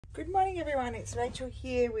Good morning everyone, it's Rachel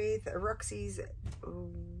here with Roxy's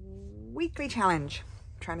weekly challenge.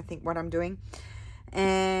 I'm trying to think what I'm doing,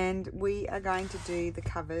 and we are going to do the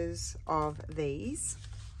covers of these.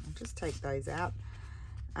 I'll just take those out,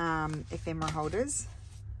 ephemera holders,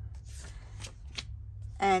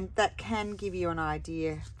 and that can give you an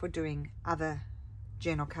idea for doing other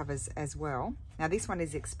journal covers as well. Now this one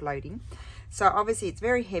is exploding, so obviously it's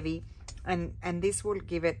very heavy, and this will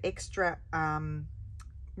give it extra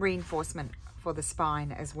reinforcement for the spine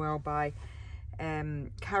as well by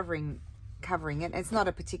covering it. It's not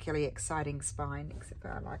a particularly exciting spine, except for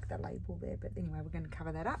I like the label there, but anyway, we're going to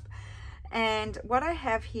cover that up. And what I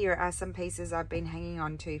have here are some pieces I've been hanging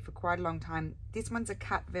on to for quite a long time. This one's a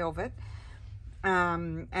cut velvet,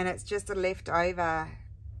 and it's just a leftover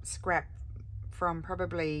scrap from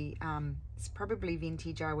probably it's probably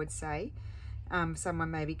vintage, I would say. Someone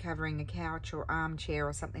may be covering a couch or armchair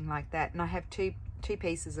or something like that, and I have two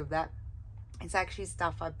pieces of that. It's actually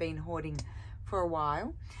stuff I've been hoarding for a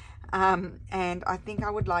while, and I think I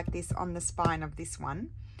would like this on the spine of this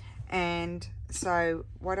one. And so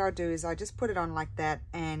what I'll do is I just put it on like that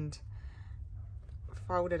and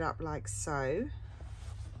fold it up like so.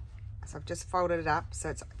 So I've just folded it up so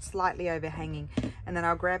it's slightly overhanging, and then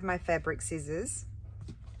I'll grab my fabric scissors,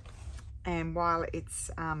 and while it's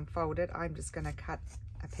folded, I'm just going to cut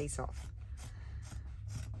a piece off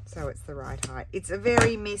so it's the right height. It's a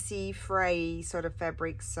very messy, fray sort of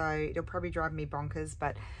fabric, so it'll probably drive me bonkers,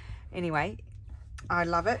 but anyway, I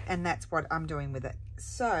love it, and that's what I'm doing with it.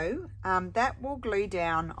 So that will glue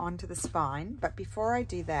down onto the spine, but before I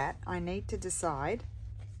do that, I need to decide.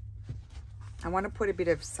 I want to put a bit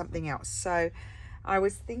of something else. So I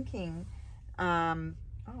was thinking, oh,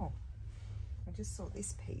 I just saw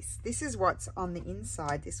this piece. This is what's on the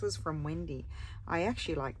inside. This was from Wendy. I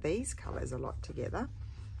actually like these colors a lot together,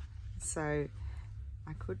 so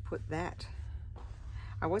I could put that.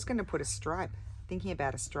 I was going to put a stripe, thinking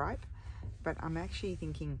about a stripe, but I'm actually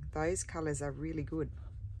thinking those colors are really good,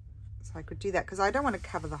 so I could do that because I don't want to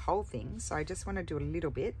cover the whole thing, so I just want to do a little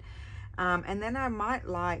bit. And then I might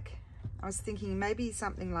like, I was thinking maybe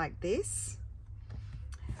something like this,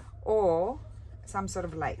 or some sort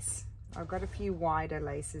of lace. I've got a few wider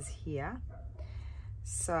laces here,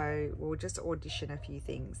 so we'll just audition a few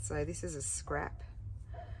things. So this is a scrap.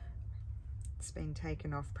 It's been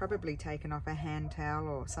taken off, probably taken off a hand towel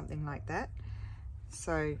or something like that.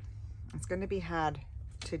 So it's going to be hard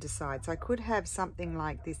to decide. So I could have something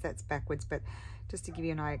like this. That's backwards, but just to give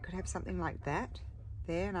you an idea, I could have something like that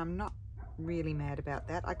there, and I'm not really mad about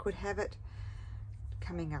that. I could have it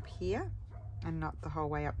coming up here and not the whole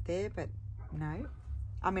way up there, but no.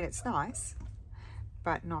 I mean, it's nice,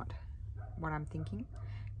 but not what I'm thinking.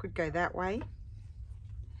 Could go that way.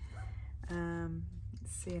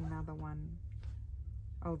 Let's see another one.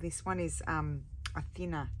 Oh, this one is a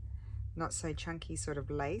thinner, not so chunky sort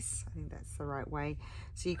of lace. I think that's the right way.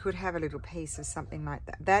 So you could have a little piece of something like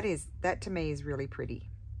that. That to me is really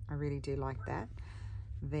pretty. I really do like that.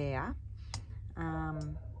 There.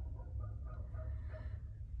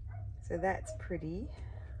 So that's pretty.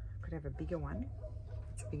 I could have a bigger one.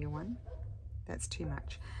 It's a bigger one. That's too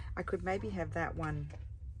much. I could maybe have that one.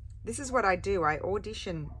 This is what I do. I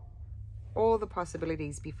audition all the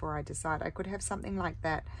possibilities before I decide. I could have something like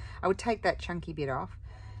that. I would take that chunky bit off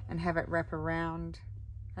and have it wrap around.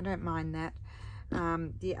 I don't mind that.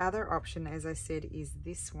 The other option, as I said, is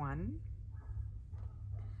this one.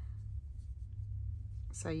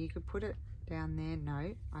 So you could put it down there.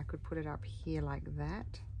 No, I could put it up here like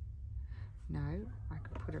that. No, I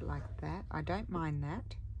could put it like that. I don't mind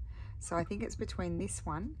that. So I think it's between this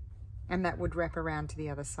one, and that would wrap around to the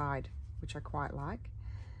other side, which I quite like.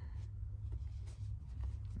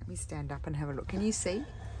 Let me stand up and have a look. Can you see?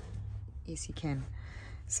 Yes, you can.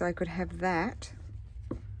 So I could have that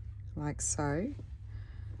like so,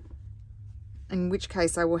 in which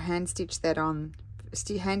case I will hand stitch that on,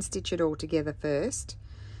 hand stitch it all together first.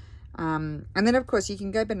 And then of course you can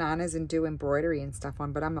go bananas and do embroidery and stuff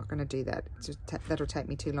on, but I'm not going to do that. That'll take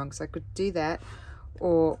me too long. So I could do that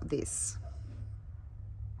or this.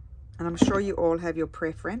 And I'm sure you all have your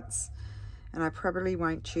preference, and I probably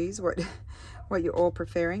won't choose what you're all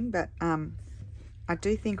preferring, but I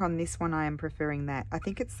do think on this one I am preferring that. I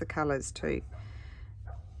think it's the colors too.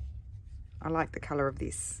 I like the color of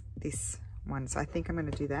this one, so I think I'm going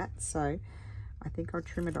to do that. So I think I'll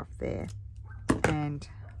trim it off there, and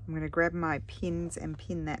I'm going to grab my pins and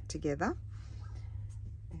pin that together.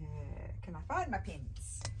 Can I find my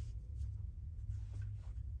pins?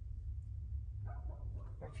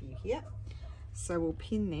 Got a few here. So we'll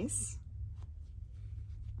pin this,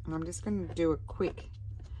 and I'm just going to do a quick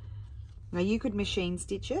Now you could machine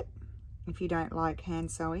stitch it if you don't like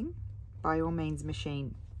hand sewing. By all means,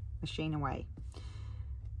 machine away.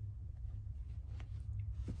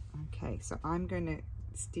 Okay, so I'm going to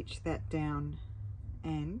stitch that down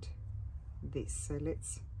and this. So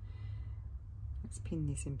let's pin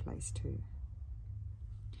this in place too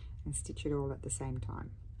and stitch it all at the same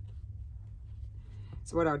time.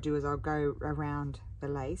 So what I'll do is I'll go around the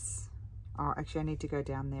lace. Oh, actually I need to go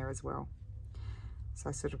down there as well. So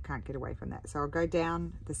I sort of can't get away from that. So I'll go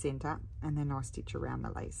down the center and then I'll stitch around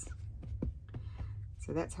the lace.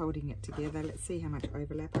 So that's holding it together. Let's see how much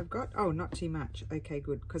overlap I've got. Oh, not too much. Okay,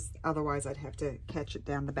 good, because otherwise I'd have to catch it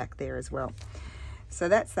down the back there as well. So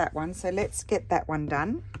that's that one. So let's get that one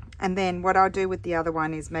done. And then what I'll do with the other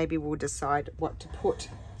one is maybe we'll decide what to put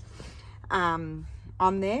on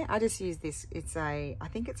there. I just use this. It's I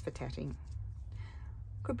think it's for tatting.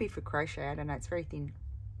 Could be for crochet. I don't know. It's very thin.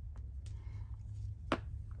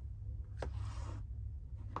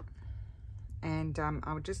 And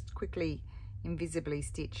I'll just quickly invisibly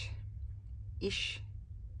stitch-ish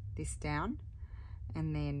this down,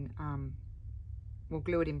 and then we'll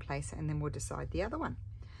glue it in place, and then we'll decide the other one.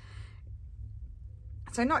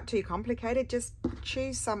 So not too complicated, just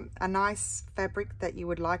choose a nice fabric that you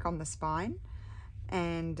would like on the spine,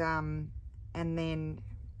 and then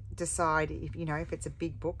decide if, you know, if it's a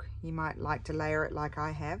big book, you might like to layer it like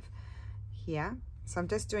I have here. So I'm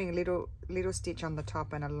just doing a little stitch on the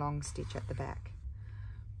top and a long stitch at the back.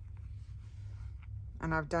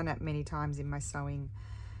 And I've done it many times in my sewing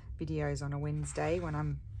videos on a Wednesday when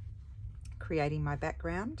I'm creating my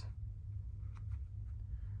background.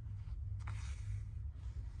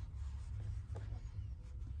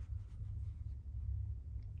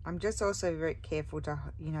 I'm just also very careful to,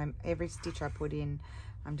 you know, every stitch I put in,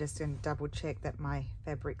 I'm just going to double check that my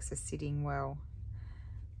fabrics are sitting well.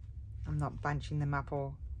 I'm not bunching them up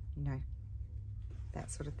or, you know,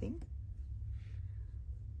 that sort of thing.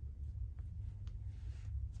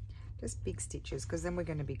 Just big stitches, because then we're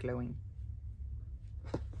going to be gluing.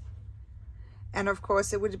 And of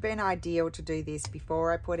course, it would have been ideal to do this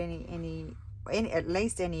before I put any at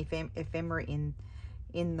least any ephemera in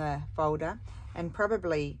the folder, and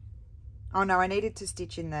probably, oh no, I needed to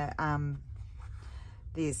stitch in the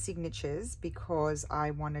signatures because I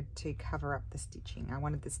wanted to cover up the stitching. I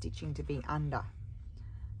wanted the stitching to be under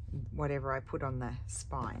whatever I put on the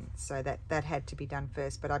spine, so that had to be done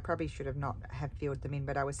first, but I probably should have not have filled them in,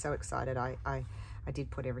 but I was so excited I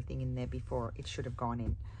did put everything in there before it should have gone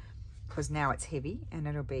in, because now it's heavy and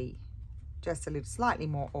it'll be just a little slightly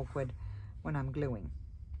more awkward when I'm gluing.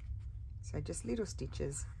 So just little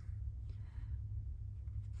stitches.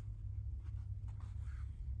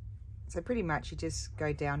 So pretty much you just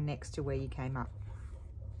go down next to where you came up.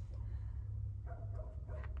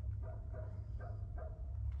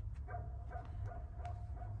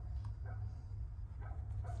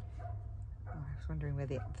 Wondering where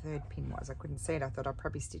the third pin was. I couldn't see it. I thought I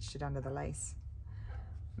probably stitched it under the lace.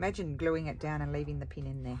 Imagine gluing it down and leaving the pin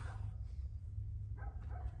in there.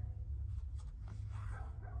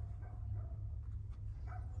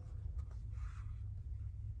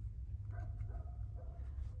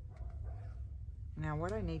 Now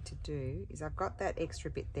what I need to do is, I've got that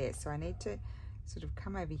extra bit there, so I need to sort of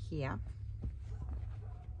come over here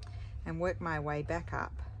and work my way back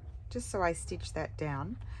up, just so I stitch that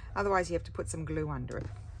down. Otherwise you have to put some glue under it,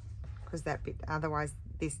 because that bit, otherwise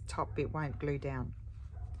this top bit won't glue down.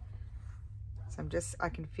 So I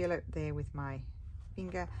can feel it there with my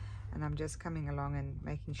finger, and I'm just coming along and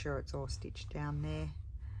making sure it's all stitched down there.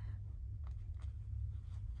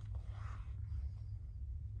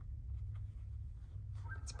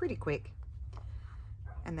 It's pretty quick.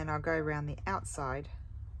 And then I'll go around the outside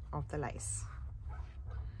of the lace.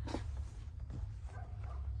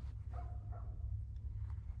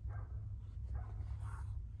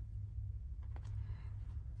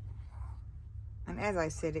 And as I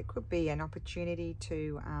said, it could be an opportunity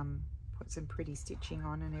to put some pretty stitching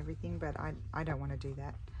on and everything, but I don't want to do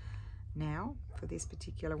that now for this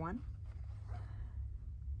particular one.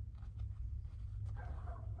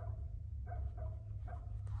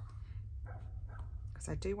 Because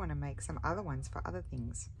I do want to make some other ones for other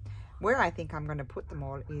things. Where I think I'm going to put them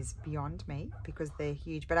all is beyond me, because they're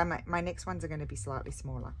huge, but my next ones are going to be slightly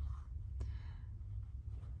smaller.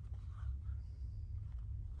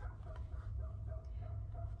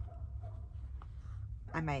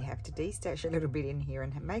 I may have to de-stash a little bit in here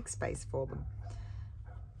and make space for them.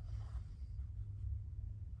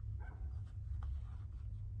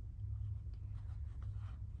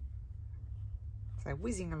 So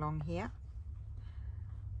whizzing along here.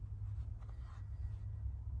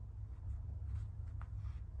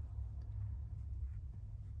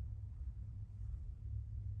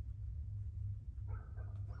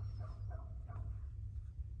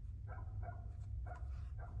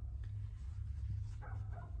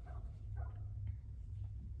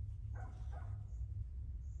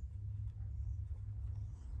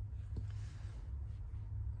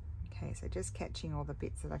 Okay, so just catching all the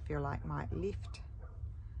bits that I feel like might lift.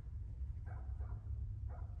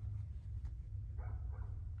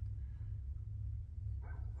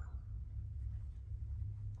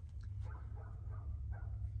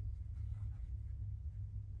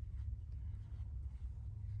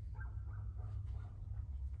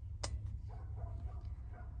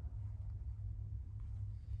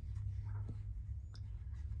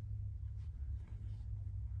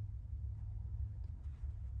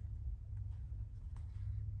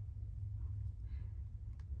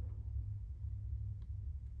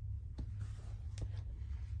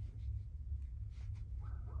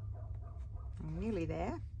 I'm nearly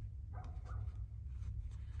there.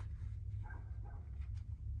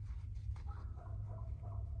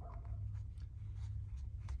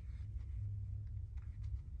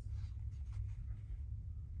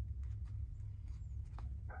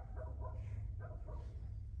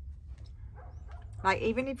 Like,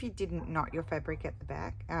 even if you didn't knot your fabric at the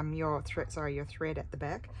back, your thread at the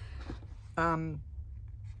back,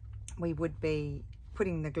 we would be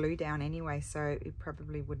putting the glue down anyway, so it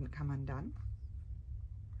probably wouldn't come undone.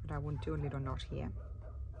 But I would do a little knot here.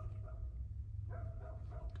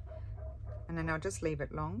 And then I'll just leave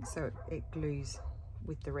it long so it glues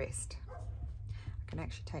with the rest. I can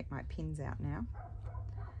actually take my pins out now.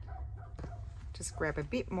 Just grab a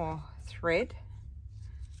bit more thread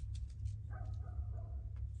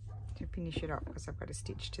to finish it up, because I've got a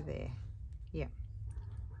stitch to there. Yeah.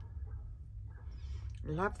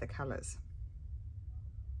 Love the colours.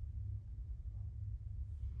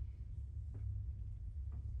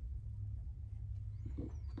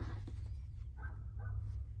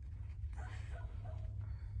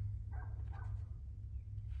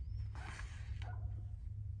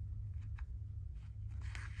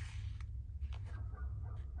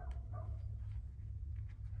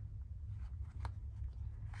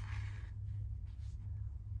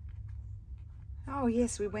 Oh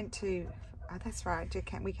yes, we went to, oh, that's right,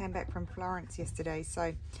 we came back from Florence yesterday, so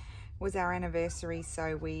it was our anniversary,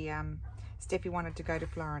 so we, Steffi wanted to go to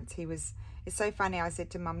Florence. It's so funny, I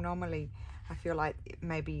said to Mum, normally I feel like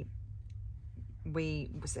maybe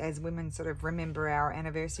we, as women, sort of remember our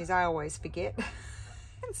anniversaries. I always forget.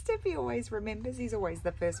 And Steffi always remembers. He's always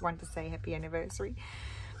the first one to say happy anniversary.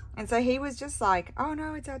 And so he was just like, oh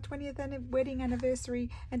no, it's our 20th wedding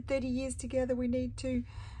anniversary and 30 years together. We need to,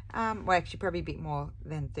 well, actually probably a bit more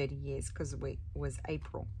than 30 years, because it was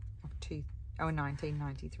April of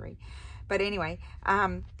 1993. But anyway,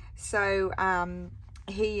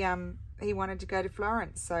 he wanted to go to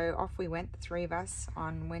Florence, so off we went, the three of us,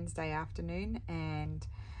 on Wednesday afternoon, and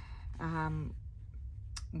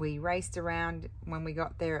we raced around when we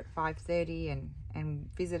got there at 5:30 and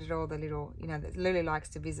visited all the little, you know, Lulu likes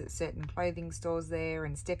to visit certain clothing stores there,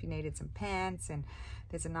 and Steffi needed some pants, and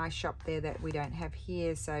there's a nice shop there that we don't have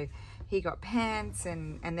here, so he got pants,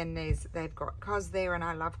 and then they've got COS there, and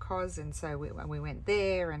I love COS, and so we went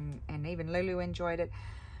there, and even Lulu enjoyed it.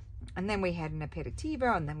 And then we had an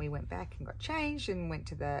aperitivo, and then we went back and got changed and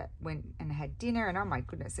went and had dinner, and oh my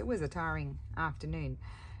goodness, it was a tiring afternoon.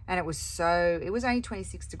 And it was only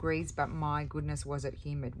 26 degrees, but my goodness, was it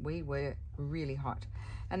humid. We were really hot.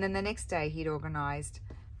 And then the next day he'd organised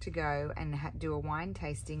to go and do a wine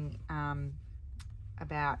tasting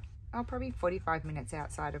about, probably 45 minutes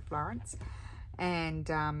outside of Florence, and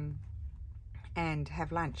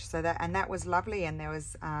have lunch. So that was lovely, and there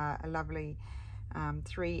was a lovely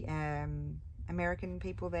three American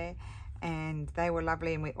people there, and they were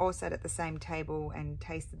lovely, and we all sat at the same table and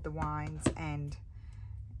tasted the wines and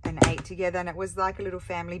ate together, and it was like a little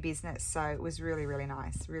family business, so it was really, really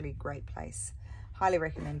nice. Really great place. Highly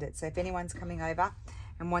recommend it. So if anyone's coming over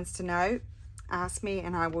and wants to know, ask me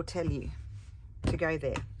and I will tell you to go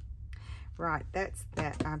there. Right, that's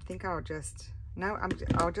that. I think I'll just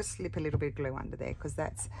slip a little bit of glue under there, because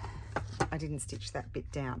I didn't stitch that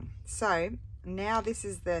bit down. So now this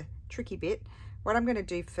is the tricky bit. What I'm going to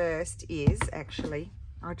do first is, actually,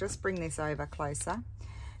 I'll just bring this over closer.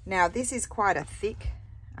 Now this is quite a thick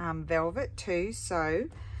velvet too, so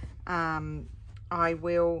I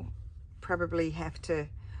will probably have to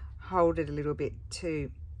hold it a little bit to,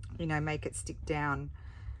 you know, make it stick down,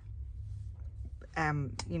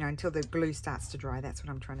 you know, until the glue starts to dry. That's what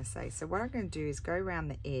I'm trying to say. So what I'm going to do is go around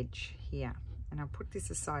the edge here, and I'll put this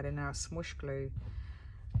aside, and I'll smush glue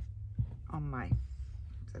on my,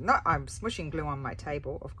 I'm smushing glue on my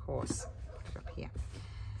table, of course. Put it up here.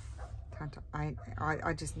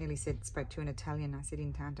 I just nearly spoke to an Italian. I said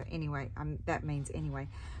intanto. Anyway, that means anyway.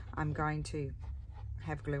 I'm going to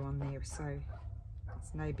have glue on there, so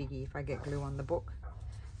it's no biggie if I get glue on the book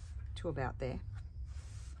to about there.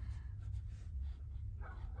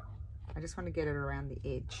 I just want to get it around the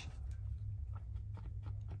edge.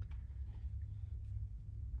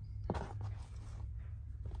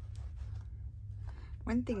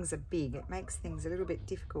 When things are big, it makes things a little bit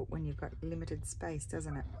difficult when you've got limited space,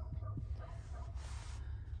 doesn't it?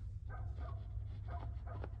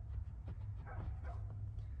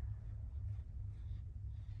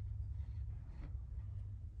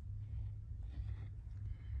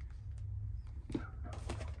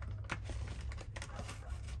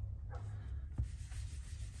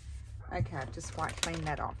 Okay, I've just cleaned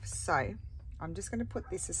that off. So I'm just going to put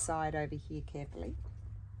this aside over here carefully.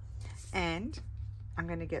 And I'm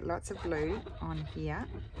going to get lots of glue on here.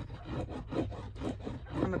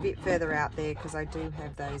 I'm a bit further out there because I do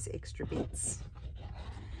have those extra bits.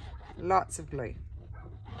 Lots of glue.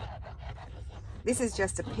 This is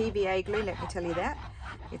just a PVA glue, let me tell you that.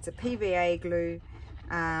 It's a PVA glue,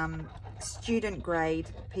 student grade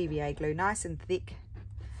PVA glue, nice and thick,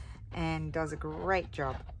 and does a great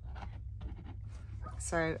job.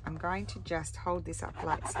 So I'm going to just hold this up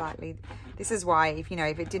like slightly. This is why, if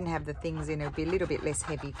it didn't have the things in, it would be a little bit less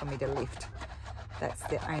heavy for me to lift. That's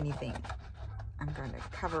the only thing. I'm going to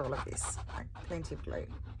cover all of this, like plenty of glue.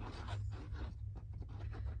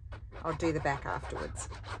 I'll do the back afterwards.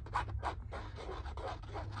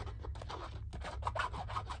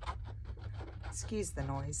 Excuse the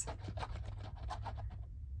noise.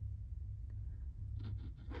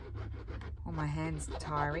 Oh, my hands are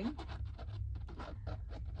tiring.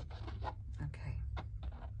 Okay.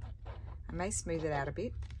 I may smooth it out a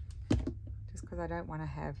bit, just because I don't want to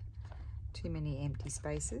have too many empty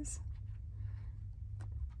spaces.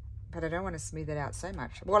 But I don't want to smooth it out so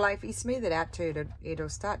much. Well, if you smooth it out too, it'll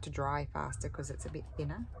start to dry faster because it's a bit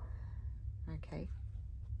thinner. Okay.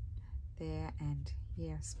 There and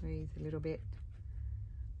here, smooth a little bit.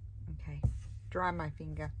 Okay. Dry my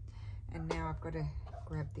finger. And now I've got to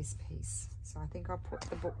grab this piece. So I think I'll put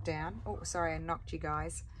the book down. Oh, sorry, I knocked you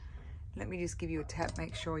guys. Let me just give you a tap,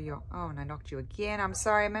 make sure you're... Oh, and I knocked you again. I'm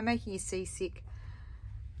sorry, am I making you seasick?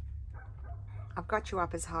 I've got you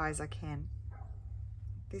up as high as I can.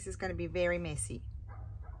 This is going to be very messy.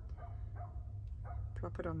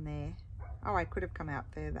 Drop it on there. Oh, I could have come out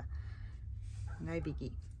further. No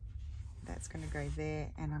biggie. That's going to go there,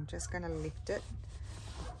 and I'm just going to lift it.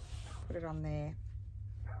 Put it on there.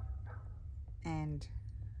 And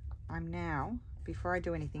I'm now, before I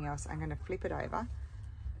do anything else, I'm going to flip it over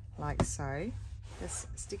like so. Just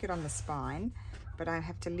stick it on the spine, but I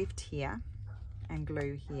have to lift here and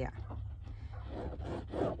glue here.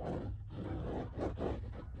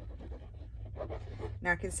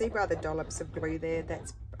 Now I can see by the dollops of glue there,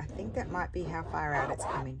 I think that might be how far out it's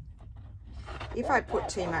coming. If I put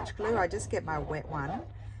too much glue, I just get my wet one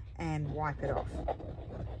and wipe it off.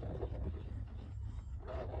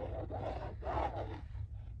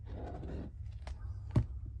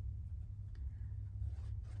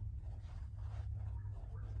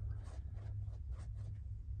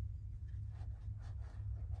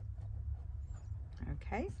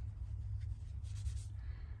 Okay.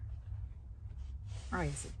 Oh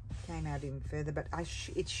yes, it came out even further, but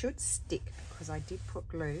it should stick because I did put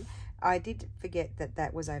glue. I did forget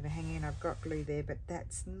that was overhanging and I've got glue there, but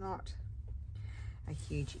that's not a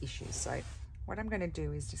huge issue. So what I'm going to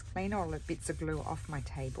do is just clean all the bits of glue off my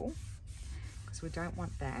table because we don't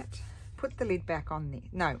want that. Put the lid back on there.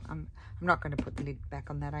 No, I'm not going to put the lid back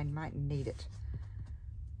on that. I might need it.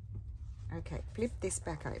 Okay, flip this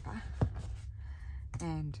back over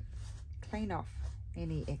and clean off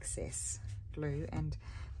any excess glue, and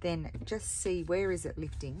then just see where is it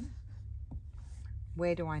lifting.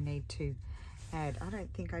 Where do I need to add? I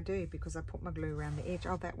don't think I do because I put my glue around the edge.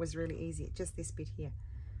 Oh, that was really easy. Just this bit here,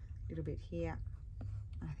 a little bit here.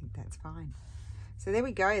 I think that's fine. So there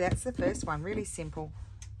we go. That's the first one. Really simple.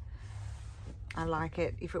 I like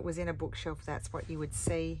it. If it was in a bookshelf, that's what you would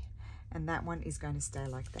see. And that one is going to stay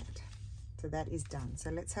like that. So that is done. So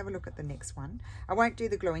let's have a look at the next one. I won't do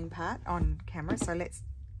the gluing part on camera. So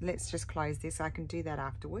let's just close this. I can do that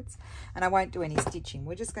afterwards. And I won't do any stitching.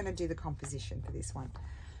 We're just going to do the composition for this one.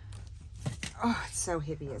 Oh, it's so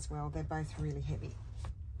heavy as well. They're both really heavy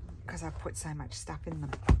because I've put so much stuff in them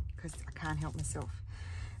because I can't help myself.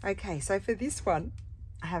 Okay, so for this one,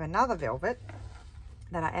 I have another velvet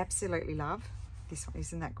that I absolutely love. This one,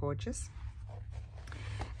 isn't that gorgeous?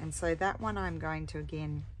 And so that one I'm going to,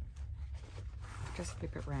 again, just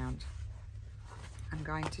flip it round. I'm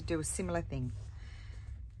going to do a similar thing.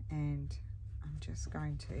 And I'm just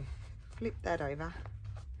going to flip that over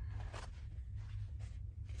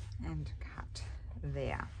and cut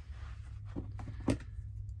there.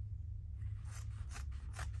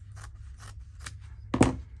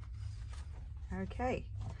 Okay,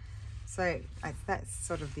 So that's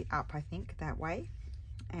sort of the up, I think, that way.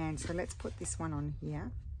 And so let's put this one on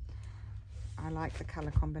here. I like the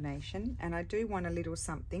color combination, and I do want a little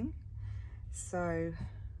something. So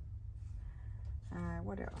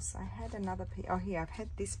what else? I had another piece. Oh, here, I've had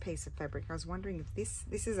this piece of fabric. I was wondering if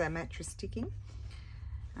this is a mattress sticking.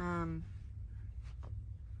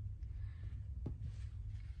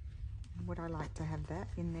 Would I like to have that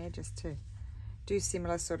in there just to do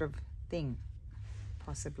similar sort of thing,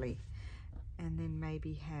 possibly, and then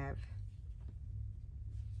maybe have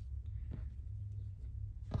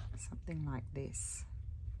something like this.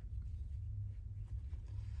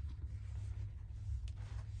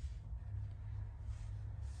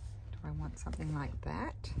 Do I want something like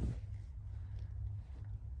that?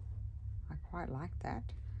 I quite like that.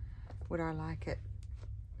 Would I like it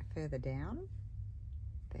further down?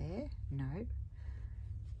 There? No.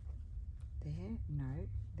 There? No.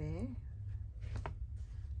 There?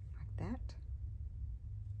 Like that?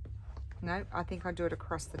 No, I think I'll do it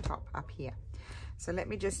across the top up here. So let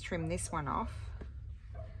me just trim this one off.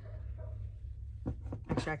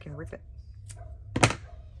 Actually, I can rip it. There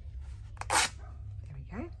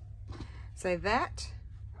we go. So that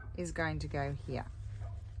is going to go here.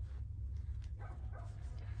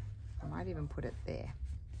 I might even put it there.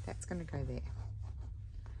 That's going to go there.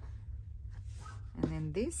 And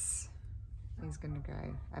then this is going to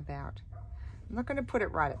go about, I'm not going to put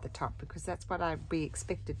it right at the top because that's what I'd be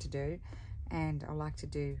expected to do, and I like to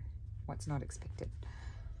do what's not expected.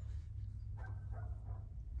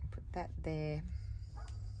 Put that there,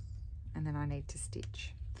 and then I need to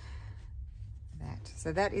stitch that.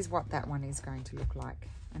 So that is what that one is going to look like,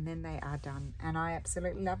 and then they are done, and I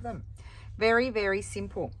absolutely love them. Very, very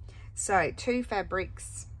simple. So 2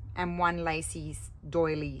 fabrics and 1 lacy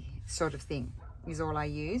doily sort of thing is all I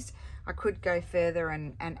used. I could go further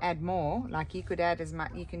and add more. Like you could add as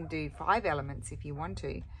much, you can do 5 elements if you want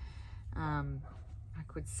to. I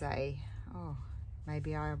could say, oh,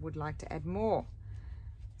 maybe I would like to add more,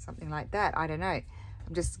 something like that. I don't know.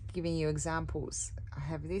 I'm just giving you examples. I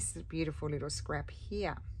have this beautiful little scrap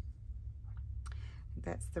here.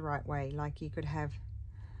 That's the right way. Like you could have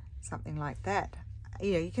something like that.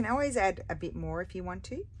 You know, you can always add a bit more if you want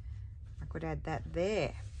to. I could add that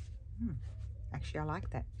there. Actually, I like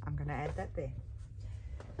that. I'm going to add that there.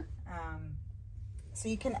 So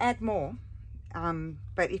you can add more,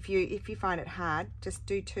 but if you find it hard, just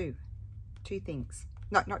do 2 things.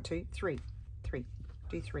 Not 2, 3.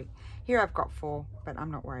 Do 3. Here I've got 4, but I'm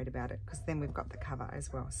not worried about it because then we've got the cover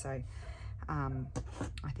as well. So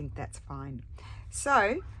I think that's fine.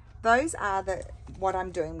 So those are what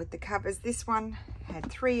I'm doing with the covers. This one had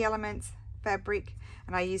 3 elements, fabric,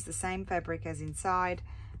 and I used the same fabric as inside.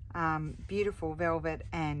 Beautiful velvet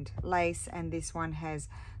and lace, and this one has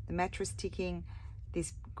the mattress ticking,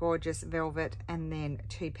 this gorgeous velvet, and then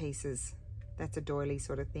 2 pieces. That's a doily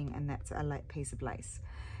sort of thing, and that's a piece of lace.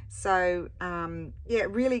 So yeah,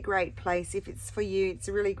 really great place. If it's for you, it's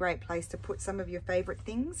a really great place to put some of your favorite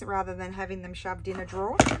things rather than having them shoved in a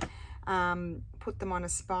drawer. Put them on a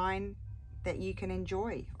spine that you can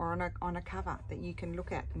enjoy, or on a cover that you can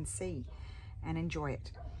look at and see and enjoy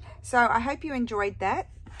it. So I hope you enjoyed that.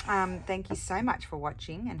 Thank you so much for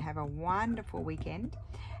watching, and have a wonderful weekend,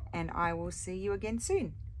 and I will see you again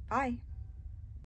soon. Bye.